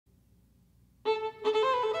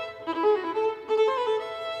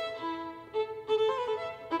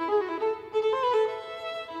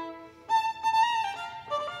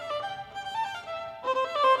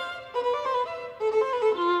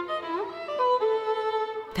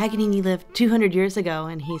Paganini lived 200 years ago,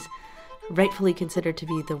 and he's rightfully considered to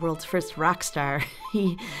be the world's first rock star.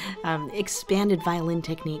 He expanded violin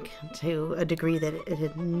technique to a degree that it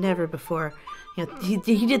had never before. He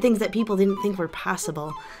did things that people didn't think were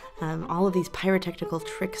possible. All of these pyrotechnical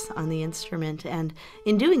tricks on the instrument, and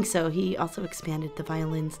in doing so, he also expanded the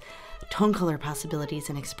violin's tone color possibilities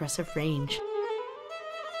and expressive range.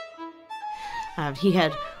 He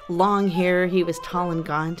had long hair, he was tall and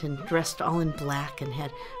gaunt and dressed all in black and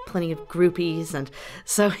had plenty of groupies, and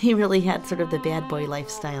so he really had sort of the bad boy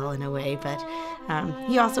lifestyle in a way, but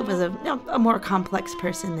he also was a more complex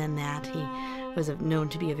person than that. He was known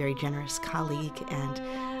to be a very generous colleague, and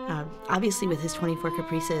obviously with his 24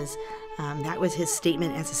 Caprices, that was his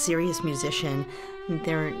statement as a serious musician.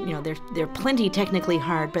 They're plenty technically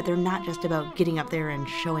hard, but they're not just about getting up there and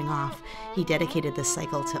showing off. He dedicated this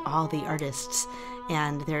cycle to all the artists,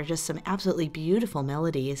 and there are just some absolutely beautiful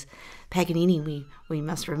melodies. Paganini, we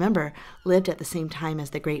must remember, lived at the same time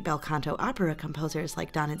as the great bel canto opera composers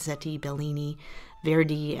like Donizetti, Bellini,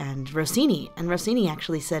 Verdi, and Rossini. And Rossini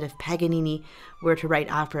actually said if Paganini were to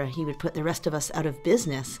write opera, he would put the rest of us out of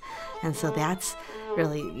business. And so that's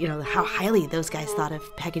really, how highly those guys thought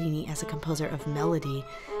of Paganini as a composer of melody.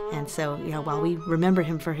 And so, while we remember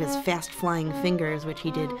him for his fast-flying fingers, which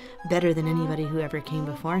he did better than anybody who ever came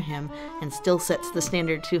before him, and still sets the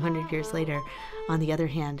standard 200 years later, on the other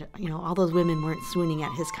hand, all those women weren't swooning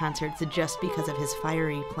at his concerts just because of his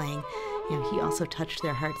fiery playing. He also touched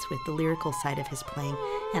their hearts with the lyrical side of his playing,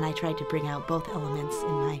 and I tried to bring out both elements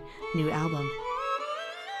in my new album.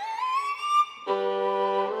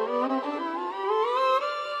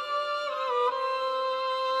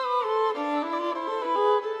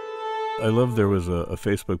 I love there was a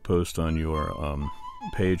Facebook post on your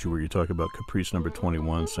page where you talk about Caprice number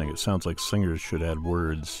 21, saying it sounds like singers should add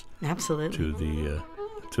words Absolutely.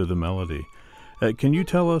 to the melody. Can you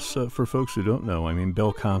tell us, for folks who don't know,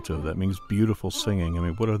 bel canto, that means beautiful singing.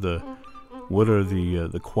 What are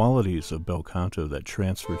the qualities of bel canto that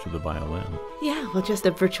transfer to the violin? Yeah, well, just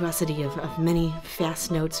the virtuosity of many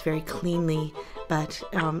fast notes very cleanly, but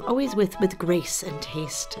always with grace and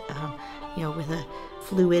taste, with a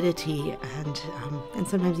fluidity and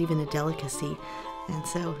sometimes even a delicacy. And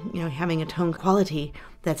so, having a tone quality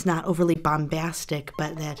that's not overly bombastic,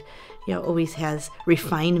 but that, always has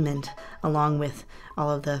refinement along with all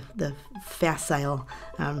of the facile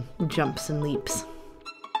jumps and leaps.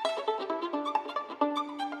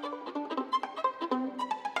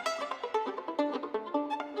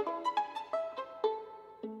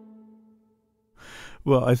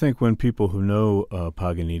 Well, I think when people who know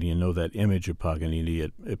Paganini and know that image of Paganini,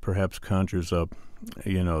 it perhaps conjures up,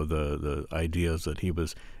 the ideas that he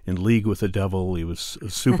was in league with the devil. He was a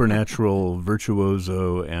supernatural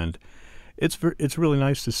virtuoso, and it's really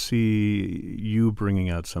nice to see you bringing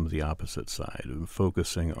out some of the opposite side and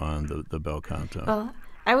focusing on the bel canto. Well,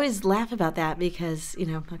 I always laugh about that because,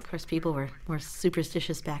 of course, people were more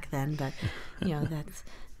superstitious back then, but, that's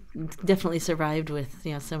definitely survived with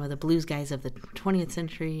some of the blues guys of the 20th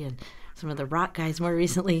century and some of the rock guys more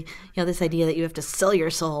recently. This idea that you have to sell your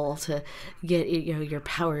soul to get your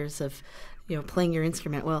powers of playing your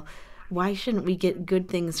instrument. Well, why shouldn't we get good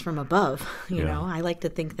things from above? I like to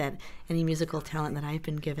think that any musical talent that I've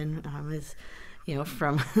been given is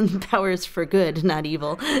from powers for good, not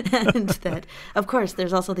evil. And that, of course,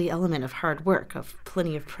 there's also the element of hard work, of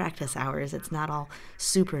plenty of practice hours. It's not all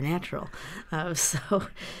supernatural. So,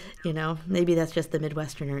 maybe that's just the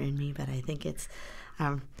Midwesterner in me, but I think it's,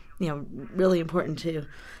 really important to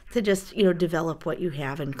just, develop what you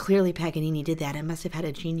have. And clearly Paganini did that. It must have had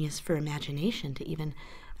a genius for imagination to even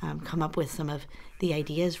come up with some of the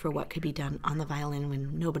ideas for what could be done on the violin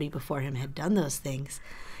when nobody before him had done those things.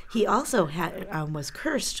 He also was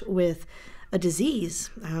cursed with a disease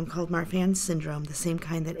called Marfan's syndrome, the same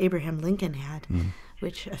kind that Abraham Lincoln had,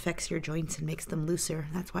 which affects your joints and makes them looser.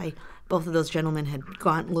 That's why both of those gentlemen had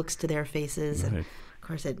gaunt looks to their faces. Right. And of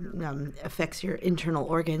course, it affects your internal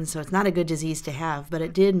organs, so it's not a good disease to have. But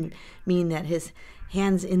it did mean that his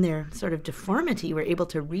hands, in their sort of deformity, were able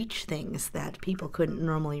to reach things that people couldn't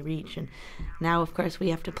normally reach. And now, of course, we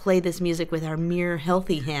have to play this music with our mere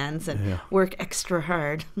healthy hands and work extra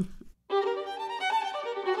hard.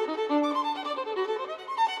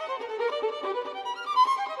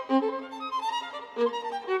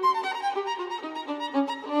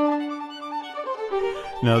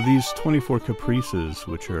 Now, these 24 Caprices,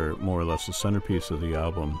 which are more or less the centerpiece of the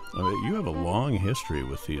album, you have a long history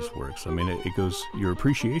with these works. It goes, your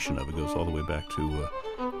appreciation of it goes all the way back to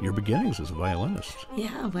your beginnings as a violinist.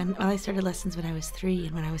 Yeah, when I started lessons when I was 3,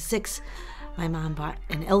 and when I was 6, my mom bought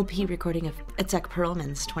an LP recording of Itzhak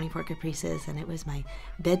Perlman's 24 Caprices, and it was my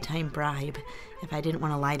bedtime bribe. If I didn't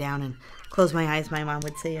want to lie down and close my eyes, my mom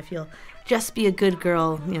would say, if you'll just be a good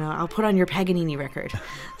girl, I'll put on your Paganini record.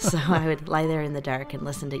 So I would lie there in the dark and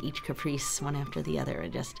listen to each caprice one after the other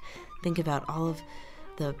and just think about all of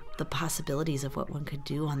the possibilities of what one could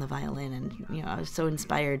do on the violin. And, I was so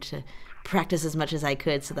inspired to practice as much as I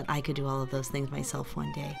could so that I could do all of those things myself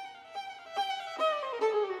one day.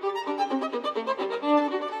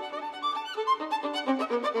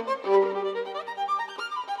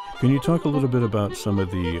 Can you talk a little bit about some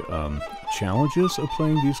of the challenges of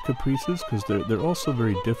playing these caprices? Because they're also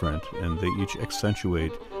very different, and they each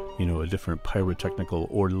accentuate, a different pyrotechnical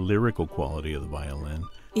or lyrical quality of the violin.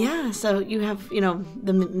 Yeah, so you have,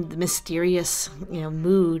 the mysterious,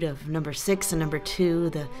 mood of number 6 and number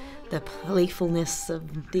 2, the playfulness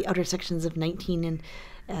of the outer sections of 19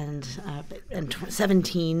 and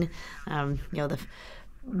 17, the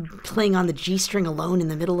playing on the G string alone in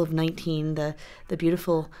the middle of 19, the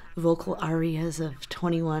beautiful vocal arias of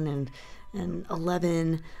 21 and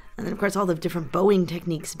 11, and then of course all the different bowing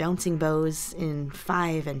techniques, bouncing bows in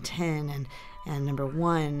 5 and 10 and number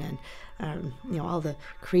 1, and all the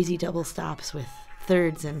crazy double stops with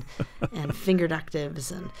thirds and fingered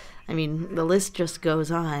octaves, and I mean the list just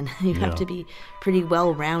goes on. You have to be pretty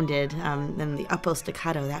well rounded. And the uppo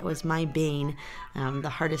staccato, that was my bane, the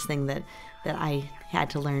hardest thing that I had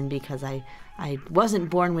to learn, because I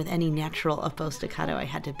wasn't born with any natural uppo staccato. I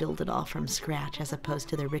had to build it all from scratch, as opposed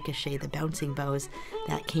to the ricochet, the bouncing bows,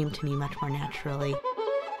 that came to me much more naturally.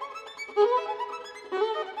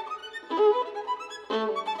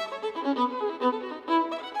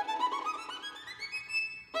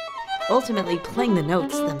 Ultimately, playing the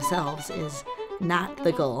notes themselves is not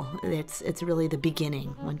the goal. It's really the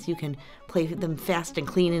beginning. Once you can play them fast and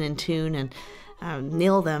clean and in tune and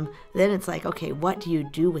nail them, then it's like, okay, what do you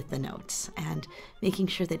do with the notes? And making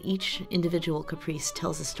sure that each individual caprice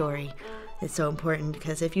tells a story is so important,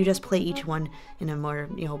 because if you just play each one in a more,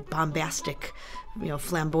 bombastic,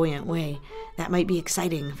 flamboyant way, that might be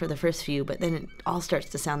exciting for the first few, but then it all starts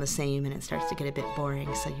to sound the same and it starts to get a bit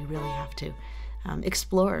boring. So you really have to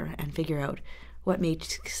explore and figure out what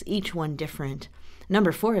makes each one different.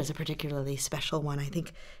 Number 4 is a particularly special one. I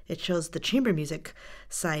think it shows the chamber music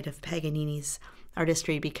side of Paganini's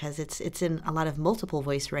artistry, because it's in a lot of multiple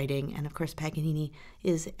voice writing, and of course Paganini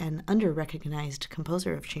is an under-recognized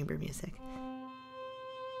composer of chamber music.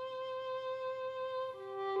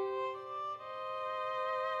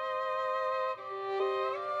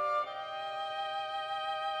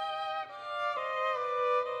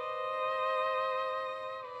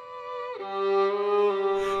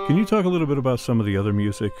 Can you talk a little bit about some of the other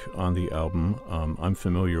music on the album? I'm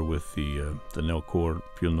familiar with the Nel cor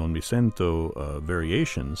più non mi sento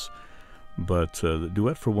variations, but the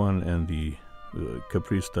Duet for One and the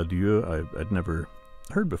Caprice d'Adieu I'd never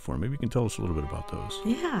heard before. Maybe you can tell us a little bit about those.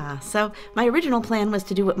 Yeah, so my original plan was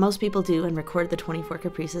to do what most people do and record the 24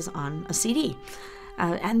 Caprices on a CD.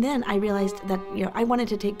 And then I realized that I wanted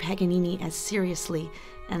to take Paganini as seriously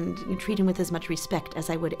and treat him with as much respect as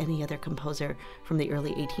I would any other composer from the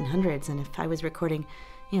early 1800s. And if I was recording,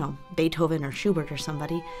 Beethoven or Schubert or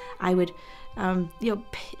somebody, I would,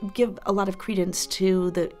 give a lot of credence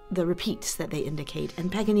to the repeats that they indicate. And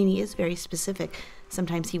Paganini is very specific.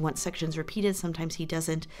 Sometimes he wants sections repeated, sometimes he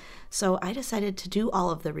doesn't. So I decided to do all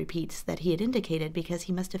of the repeats that he had indicated, because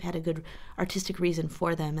he must have had a good artistic reason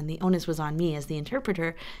for them, and the onus was on me as the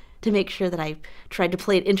interpreter to make sure that I tried to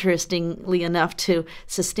play it interestingly enough to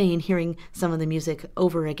sustain hearing some of the music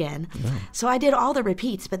over again. Yeah. So I did all the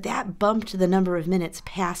repeats, but that bumped the number of minutes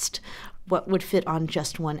past what would fit on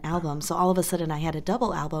just one album. So all of a sudden I had a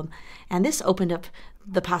double album, and this opened up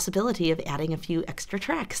the possibility of adding a few extra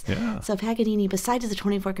tracks. Yeah. So Paganini, besides the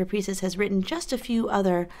 24 Caprices, has written just a few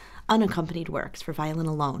other unaccompanied works for violin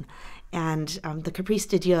alone. And the Caprice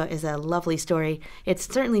d'Adieu is a lovely story.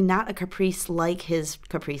 It's certainly not a caprice like his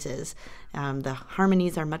caprices. The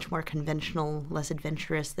harmonies are much more conventional, less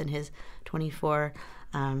adventurous than his 24.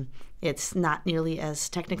 It's not nearly as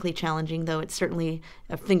technically challenging, though it's certainly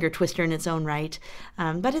a finger twister in its own right.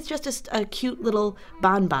 But it's just a cute little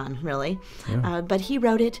bonbon, really. Yeah. But he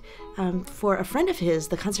wrote it for a friend of his,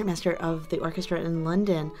 the concertmaster of the orchestra in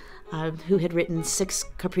London, who had written 6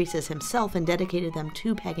 caprices himself and dedicated them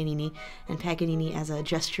to Paganini. And Paganini, as a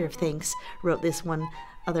gesture of thanks, wrote this one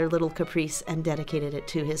other little caprice and dedicated it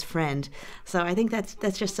to his friend. So I think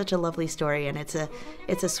that's just such a lovely story, and it's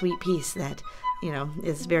a sweet piece that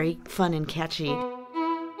is very fun and catchy.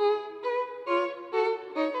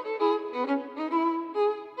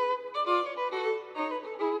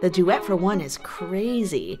 The duet for one is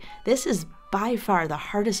crazy. This is by far the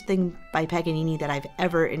hardest thing by Paganini that I've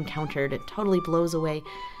ever encountered. It totally blows away,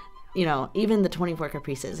 even the 24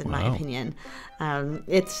 Caprices, in my opinion.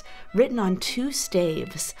 It's written on 2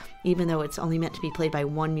 staves, even though it's only meant to be played by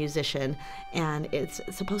one musician, and it's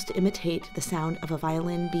supposed to imitate the sound of a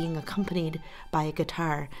violin being accompanied by a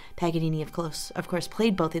guitar. Paganini, of course,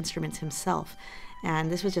 played both instruments himself,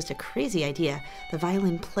 and this was just a crazy idea. The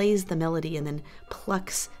violin plays the melody and then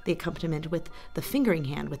plucks the accompaniment with the fingering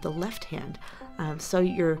hand, with the left hand. So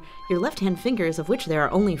your left hand fingers, of which there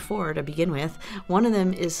are only 4 to begin with, one of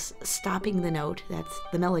them is stopping the note, that's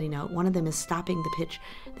the melody note. One of them is stopping the pitch,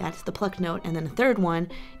 that's the plucked note. And then the third one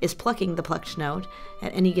is plucking the plucked note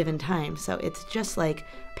at any given time. So it's just like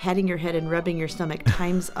patting your head and rubbing your stomach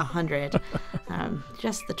times 100.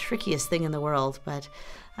 Just the trickiest thing in the world. But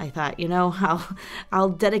I thought, I'll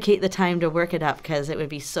dedicate the time to work it up because it would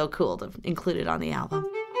be so cool to include it on the album.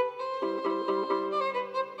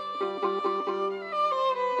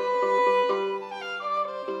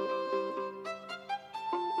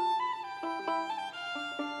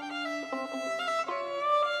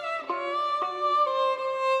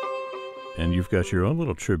 And you've got your own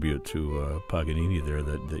little tribute to Paganini there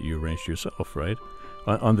that you arranged yourself, right?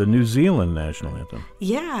 On the New Zealand national anthem.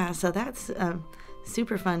 Yeah, so that's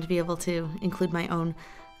super fun to be able to include my own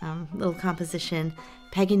little composition.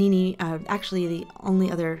 Paganini, actually the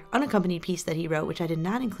only other unaccompanied piece that he wrote, which I did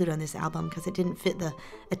not include on this album because it didn't fit the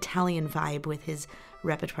Italian vibe with his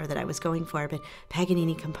repertoire that I was going for, but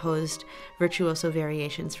Paganini composed virtuoso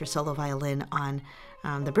variations for solo violin on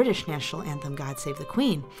the British national anthem, God Save the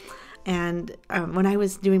Queen. And when I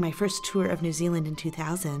was doing my first tour of New Zealand in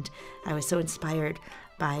 2000, I was so inspired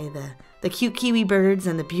by the cute kiwi birds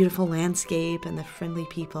and the beautiful landscape and the friendly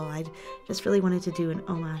people. I just really wanted to do an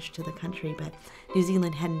homage to the country, but New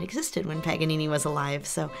Zealand hadn't existed when Paganini was alive,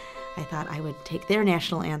 so I thought I would take their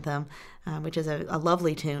national anthem, which is a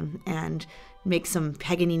lovely tune, and make some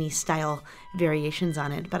Paganini-style variations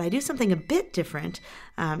on it. But I do something a bit different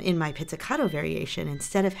in my pizzicato variation.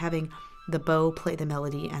 Instead of having the bow play the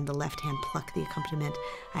melody and the left hand pluck the accompaniment,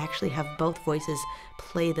 I actually have both voices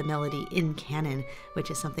play the melody in canon,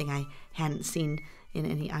 which is something I hadn't seen in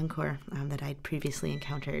any encore that I'd previously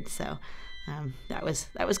encountered. So that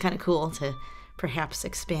was kind of cool to perhaps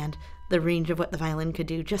expand the range of what the violin could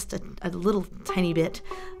do just a little tiny bit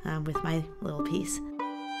with my little piece.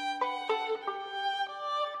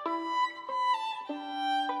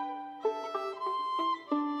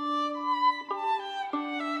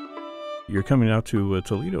 You're coming out to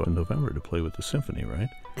Toledo in November to play with the symphony, right?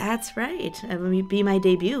 That's right. It will be my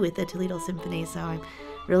debut with the Toledo Symphony, so I'm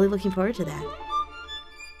really looking forward to that.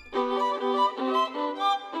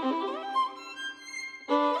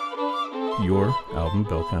 Your album,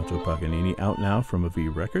 Bel Canto Paganini, out now from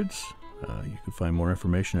Aviv Records. You can find more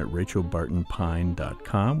information at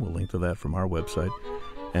rachelbartonpine.com. We'll link to that from our website.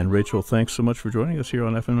 And Rachel, thanks so much for joining us here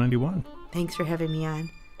on FM 91. Thanks for having me on.